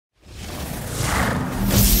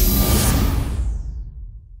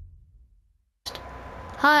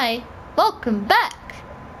Hi, welcome back.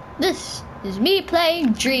 This is me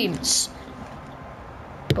playing Dreams.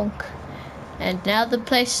 Bonk. And now the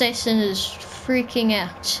PlayStation is freaking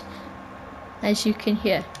out, as you can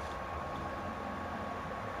hear.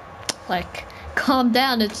 Like, calm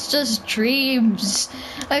down, it's just Dreams.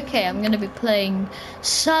 Okay, I'm gonna be playing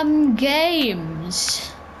some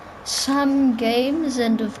games.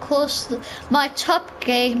 And of course, my top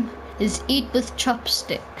game is Eat with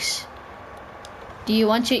Chopsticks. Do you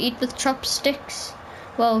want to eat with chopsticks?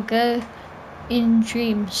 Well, go in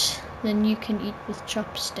Dreams, then you can eat with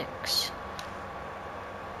chopsticks.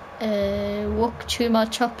 Walk to my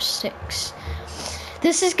chopsticks.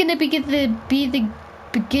 This is gonna be the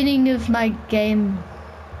beginning of my game.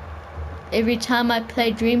 Every time I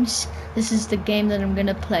play Dreams, this is the game that I'm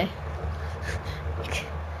gonna play.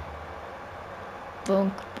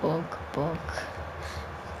 Bonk, bonk, bonk.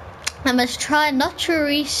 I must try not to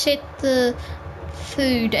reset the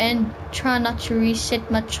food and try not to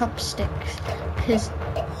reset my chopsticks, because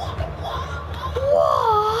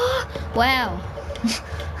wow.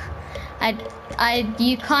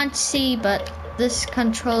 You can't see, but this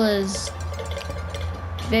controller is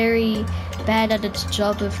very bad at its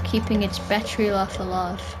job of keeping its battery life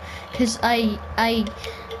alive, because I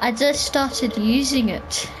just started using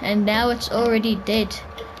it and now it's already dead.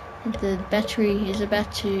 The battery is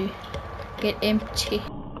about to get empty.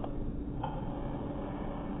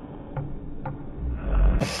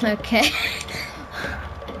 Okay.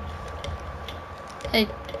 Okay.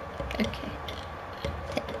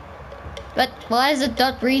 But why is it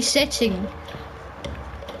not resetting?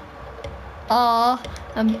 Oh,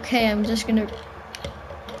 okay, I'm just gonna...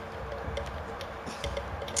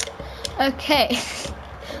 Okay.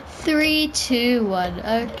 3, 2, 1,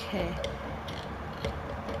 okay.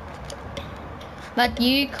 But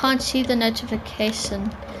you can't see the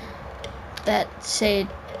notification that said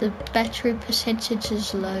the battery percentage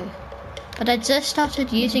is low. But I just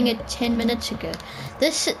started using it 10 minutes ago.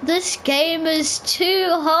 This game is too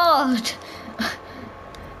hard.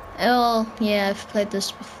 Oh, yeah, I've played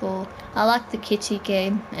this before. I like the kitty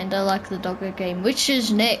game and I like the doggo game. Which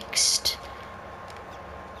is next?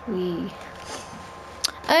 Oh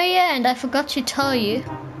yeah, and I forgot to tell you.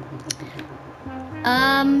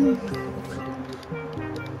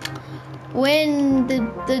 When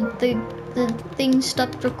the thing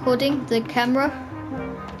stopped recording, the camera,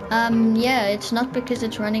 yeah, it's not because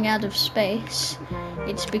it's running out of space.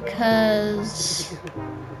 It's because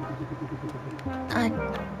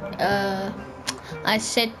I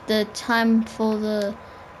set the time for the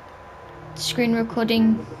screen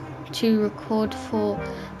recording to record for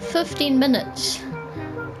 15 minutes.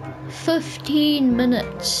 15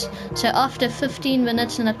 minutes. So after 15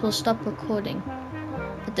 minutes, then it will stop recording.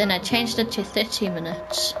 But then I changed it to 30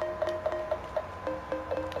 minutes.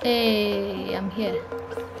 Hey, I'm here.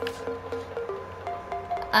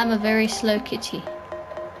 I'm a very slow kitty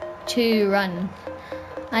to run.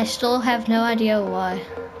 I still have no idea why.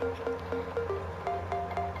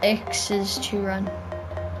 X is to run.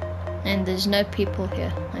 And there's no people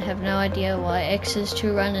here. I have no idea why X is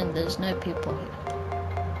to run and there's no people here.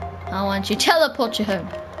 I want to teleport you home.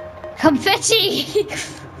 Confetti!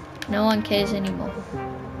 No one cares anymore.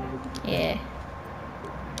 Yeah.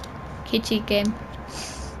 Kitty game.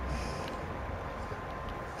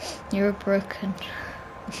 You're broken.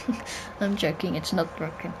 I'm joking, it's not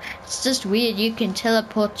broken. It's just weird, you can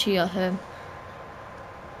teleport to your home.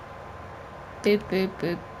 Boop, boop,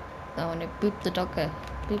 boop. I want to boop the doggo.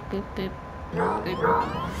 Boop, boop, boop.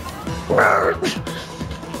 Boop.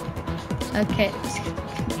 Okay.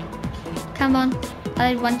 Come on.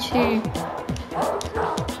 I want to...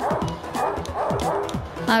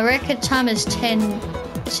 My record time is 10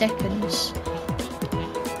 seconds.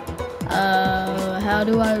 How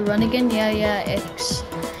do I run again? Yeah, X.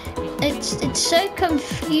 It's so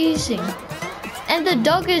confusing. And the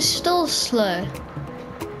dog is still slow.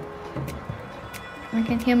 I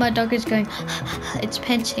can hear my dog is going, it's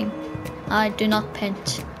panting. I do not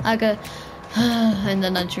pant. I go, and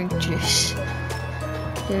then I drink juice.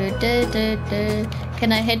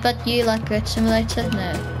 Can I headbutt you like Goat Simulator?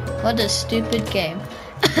 No. What a stupid game.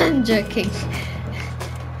 I'm joking.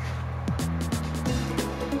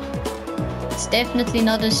 It's definitely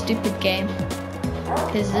not a stupid game.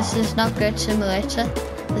 Because this is not Goat Simulator.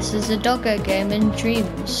 This is a doggo game in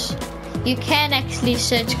Dreams. You can actually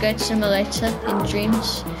search Goat Simulator in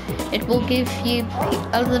Dreams. It will give you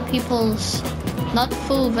other people's not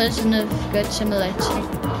full version of Goat Simulator.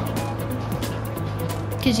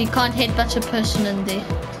 Because you can't headbutt a person in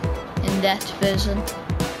that version.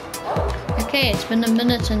 Okay, it's been 1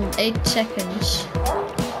 minute and 8 seconds.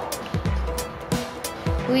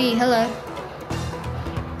 Wee, hello.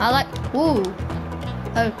 I like, woo.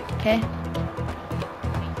 Okay.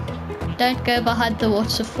 Don't go behind the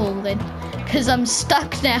waterfall then, because I'm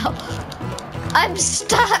stuck now. I'm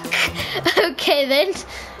stuck! Okay then.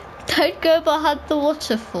 Don't go behind the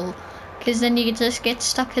waterfall, because then you just get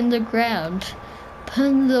stuck in the ground.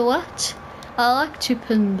 Pin the what? I like to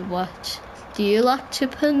pin the what? Do you like to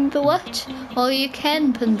pin the what? Or you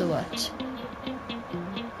can pin the what?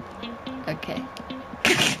 Okay.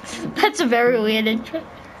 That's a very weird intro.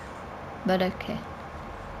 But okay.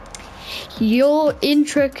 Your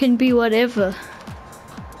intro can be whatever.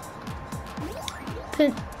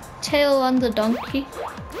 Pin tail on the donkey.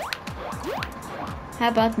 How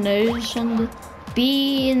about nose on the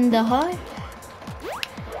bee in the hive?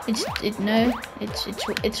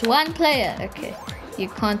 It's one player. Okay, you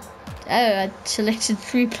can't. Oh, I selected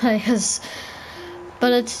 3 players,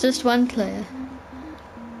 but it's just 1 player.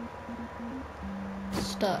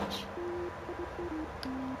 Start.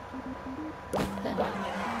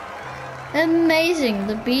 Amazing,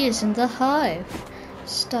 the bee is in the hive.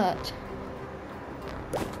 Start.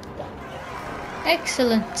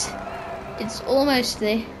 Excellent. It's almost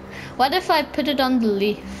there. What if I put it on the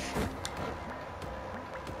leaf?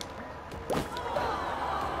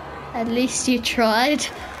 At least you tried.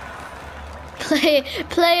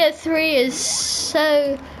 Player 3 is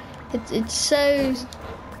so it's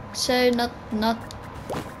so not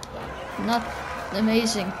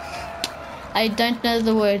amazing. I don't know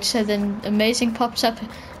the word, so then amazing pops up.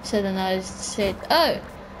 So then I said, oh,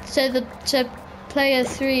 so player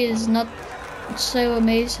 3 is not so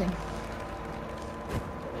amazing.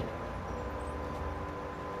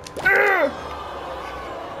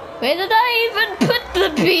 Where did I even put the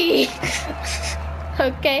bee?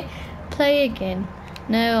 Okay, play again.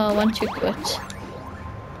 No, I want to quit.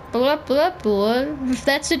 Blah blah blah.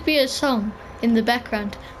 That should be a song in the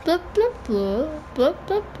background. Blah blah blah blah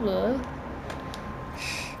blah blah.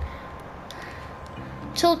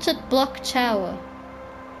 Tilted block tower.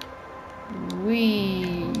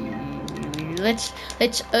 Let's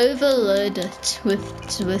overload it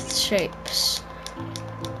with shapes.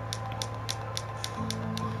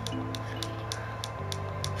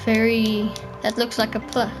 That looks like a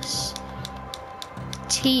plus.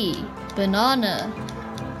 T, banana,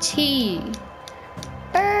 T.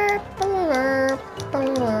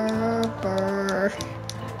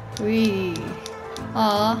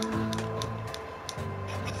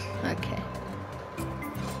 Okay.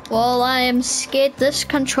 Well, I am scared this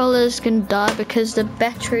controller is gonna die because the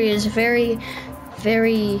battery is very,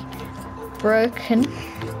 very broken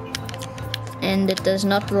and it does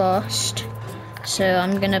not last. So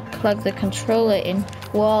I'm gonna plug the controller in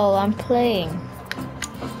while I'm playing.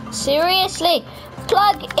 Seriously,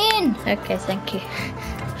 plug in! Okay, thank you.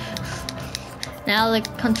 Now the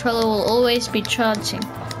controller will always be charging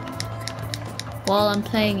while I'm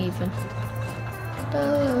playing even.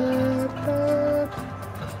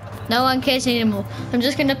 No one cares anymore. I'm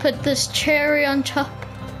just gonna put this cherry on top.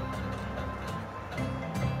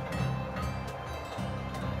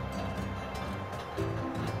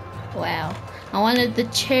 Wow. I wanted the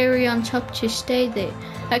cherry on top to stay there.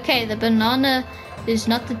 Okay, the banana is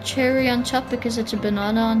not the cherry on top because it's a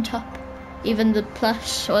banana on top. Even the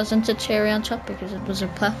plus wasn't a cherry on top because it was a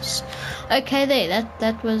plus. Okay, there,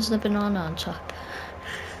 that was the banana on top.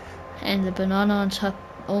 And the banana on top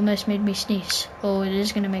almost made me sneeze. Oh, it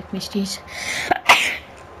is gonna make me sneeze.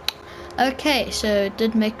 Okay, so it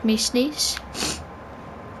did make me sneeze.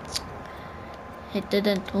 It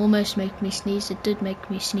didn't almost make me sneeze, it did make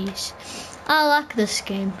me sneeze. I like this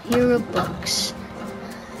game, Hero Box.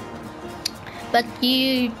 But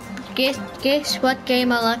you guess what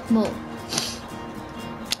game I like more?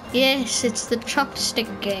 Yes, it's the chopstick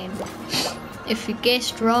game. If you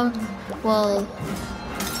guessed wrong, well,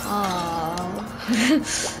 ow,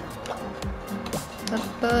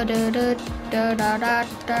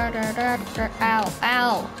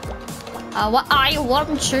 ow. I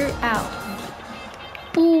want to, ow.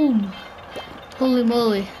 Boom. Holy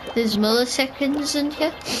moly, there's milliseconds in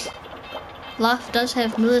here. Life does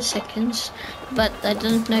have milliseconds, but I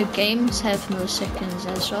didn't know games have milliseconds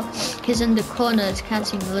as well, because in the corner it's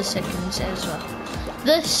counting milliseconds as well.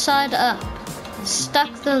 This side up.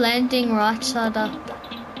 Stuck the landing right side up.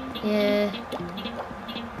 Yeah.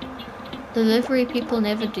 Delivery people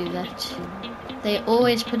never do that. They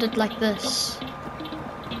always put it like this.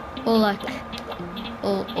 Or like,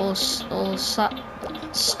 or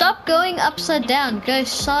stop going upside down, go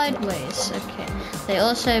sideways. Okay, they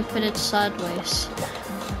also put it sideways.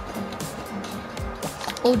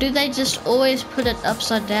 Or do they just always put it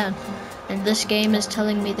upside down? And this game is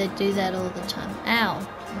telling me they do that all the time. Ow.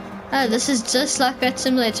 Oh, this is just like that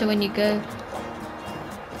simulator when you go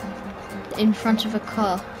in front of a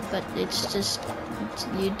car, but it's just,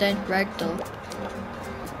 you don't ragdoll.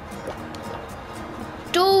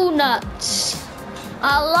 Donuts!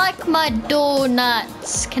 I like my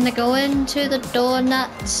donuts. Can I go into the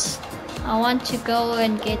donuts? I want to go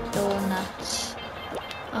and get donuts.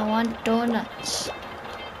 I want donuts.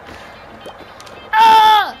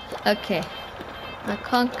 Ah! Okay. I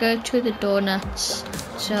can't go to the donuts,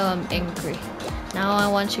 so I'm angry. Now I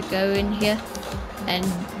want to go in here and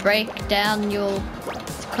break down your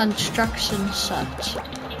construction site.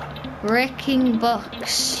 Wrecking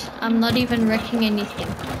box. I'm not even wrecking anything.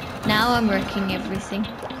 Now I'm wrecking everything.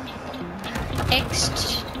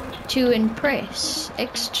 X to impress.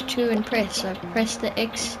 X to impress. I've pressed the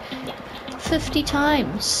X 50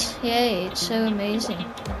 times. Yay, it's so amazing.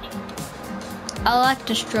 I like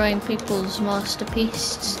destroying people's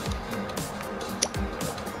masterpieces.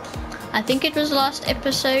 I think it was last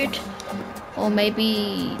episode, or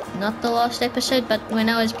maybe not the last episode, but when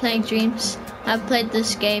I was playing Dreams, I played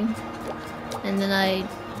this game, and then I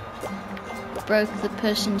broke the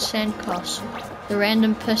person's sandcastle, the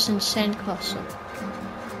random person's sandcastle.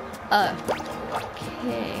 Oh,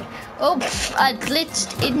 okay. Oh, I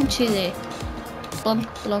blitzed into there. Blonk,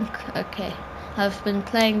 blonk, okay. I've been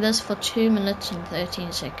playing this for 2 minutes and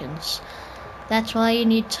 13 seconds. That's why you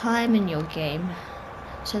need time in your game,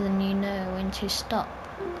 so then you know when to stop.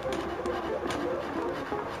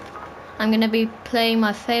 I'm gonna be playing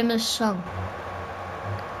my famous song.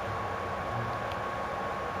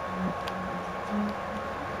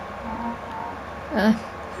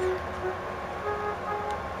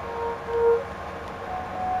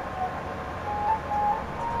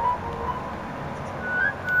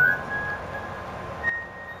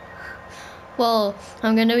 Well,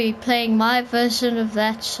 I'm gonna be playing my version of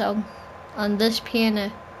that song on this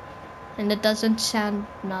piano, and it doesn't sound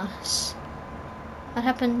nice. What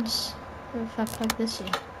happens if I plug this in?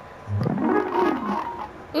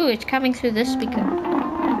 Ooh, it's coming through this speaker.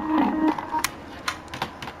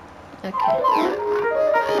 Okay.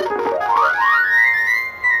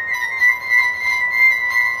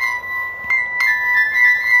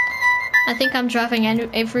 I think I'm driving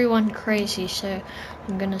everyone crazy, so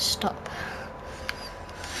I'm gonna stop.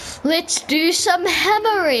 Let's do some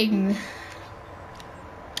hammering.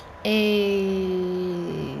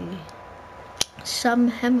 Some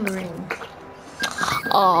hammering.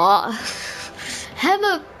 Ah,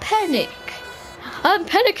 hammer panic. I'm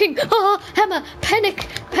panicking. Oh, hammer panic,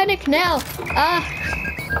 panic now.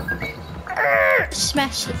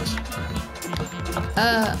 Smash it.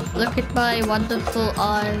 Look at my wonderful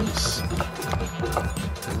eyes.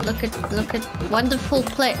 Look at wonderful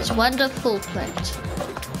plate, wonderful plate.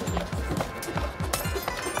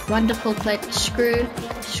 Wonderful plate. Screw,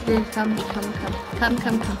 come.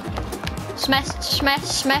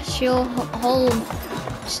 Smash your whole.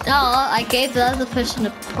 Oh, I gave the other person a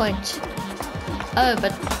point. Oh,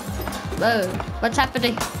 but what's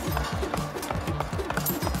happening?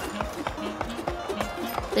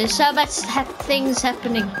 There's so much things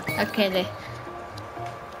happening. Okay, there.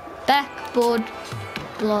 Backboard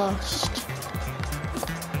blast.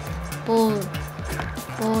 Board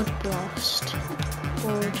blast.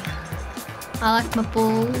 Board. I like my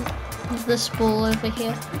ball. This ball over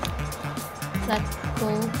here. That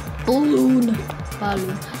ball. Balloon.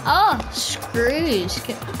 Ah, screws.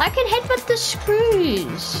 I can headbutt the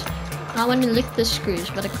screws. I want to lick the screws,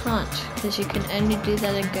 but I can't, because you can only do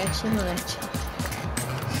that in Goat Simulator.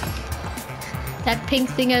 That pink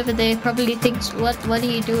thing over there probably thinks, what are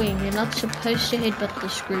you doing? You're not supposed to headbutt the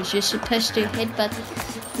screws. You're supposed to headbutt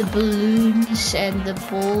the balloons and the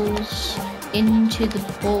balls into the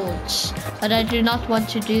boards. But I do not want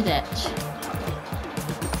to do that.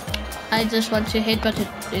 I just want to headbutt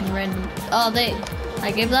it in random. Oh, there.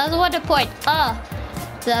 I gave the other one a point. Ah,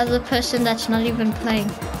 the other person that's not even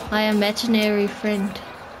playing. My imaginary friend.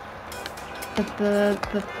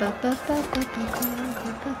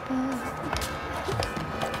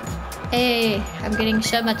 Hey, I'm getting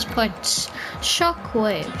so much points.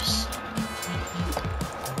 Shockwaves.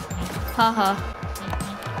 Haha.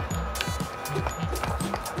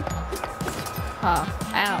 Ah,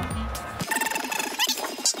 ow.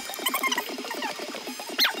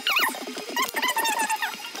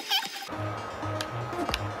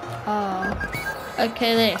 Oh.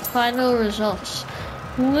 Okay, there. Final results.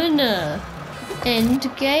 Winner. End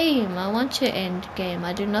game. I want to end game.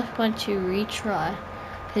 I do not want to retry,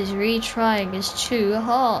 because retrying is too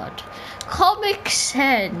hard. Comic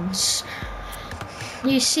Sans.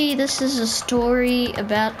 You see, this is a story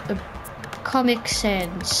about a Comic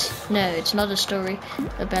Sans. No, it's not a story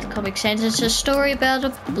about Comic Sans. It's a story about a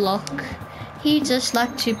block. He just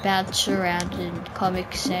liked to bounce around in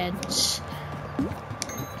Comic Sans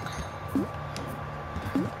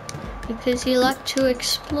because he liked to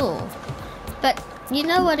explore. But you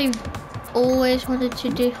know what he always wanted to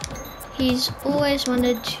do? He's always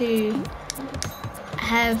wanted to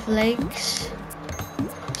have legs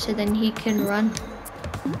so then he can run,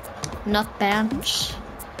 not bounce.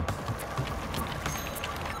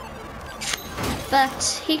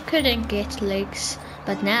 But he couldn't get legs,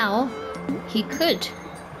 but now he could.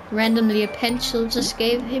 Randomly a pencil just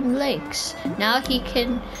gave him legs. Now he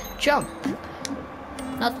can jump,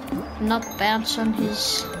 not bounce on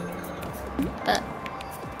his butt.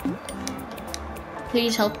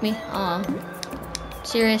 Please help me. Aw.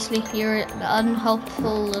 Seriously, you're an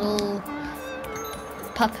unhelpful little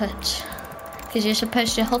puppet. Because you're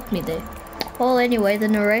supposed to help me there. Well, anyway, the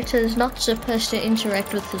narrator is not supposed to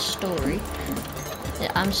interact with the story.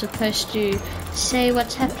 I'm supposed to say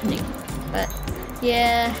what's happening. But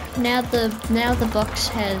yeah, now the box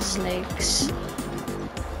has legs.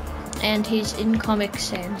 And he's in Comic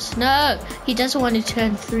Sans. No, he doesn't want to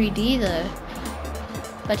turn 3D though.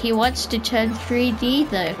 But he wants to turn 3D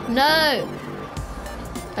though. No!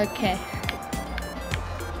 Okay.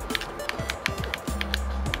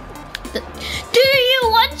 Do you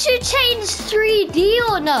want to change 3D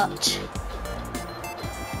or not?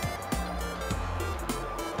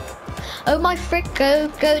 Oh my frick, go,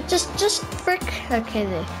 just frick. Okay,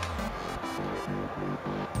 there.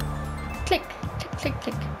 Click, click, click,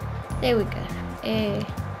 click. There we go.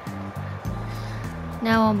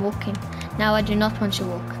 Now I'm walking. Now I do not want to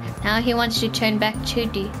walk. Now he wants to turn back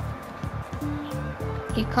 2D.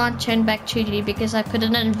 He can't turn back 2D because I put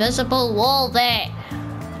an invisible wall there.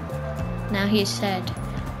 Now he's sad.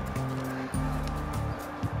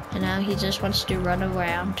 And now he just wants to run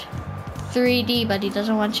around 3D, but he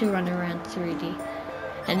doesn't want to run around 3D.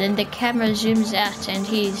 And then the camera zooms out and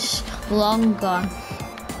he's long gone.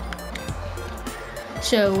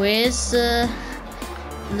 So where's the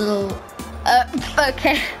little...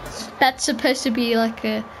 okay. That's supposed to be like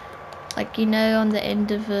a... like, you know, on the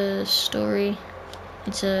end of a story.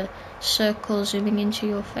 It's a circle zooming into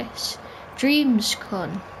your face.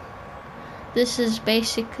 DreamsCon. This is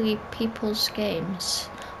basically people's games.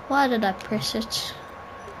 Why did I press it?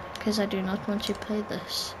 Because I do not want to play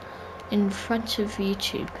this in front of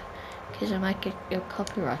YouTube, because I might get a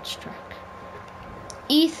copyright strike.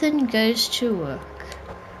 Ethan goes to work.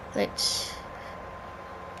 Let's...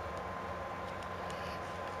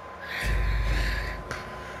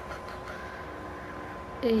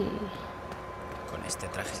 Con este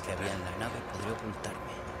traje que había en la nave podría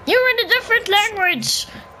ocultarme. You're in a different language!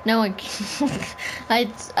 No,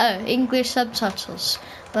 English subtitles,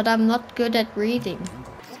 but I'm not good at reading.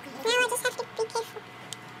 Now I just have to be careful.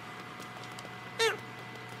 Ow.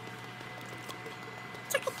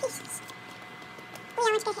 Chocolate pieces. We are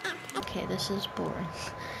going to go out. Okay, this is boring.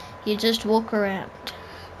 You just walk around.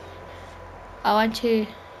 I want to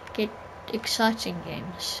get exciting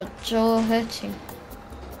games. Jaw hurting.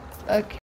 Okay.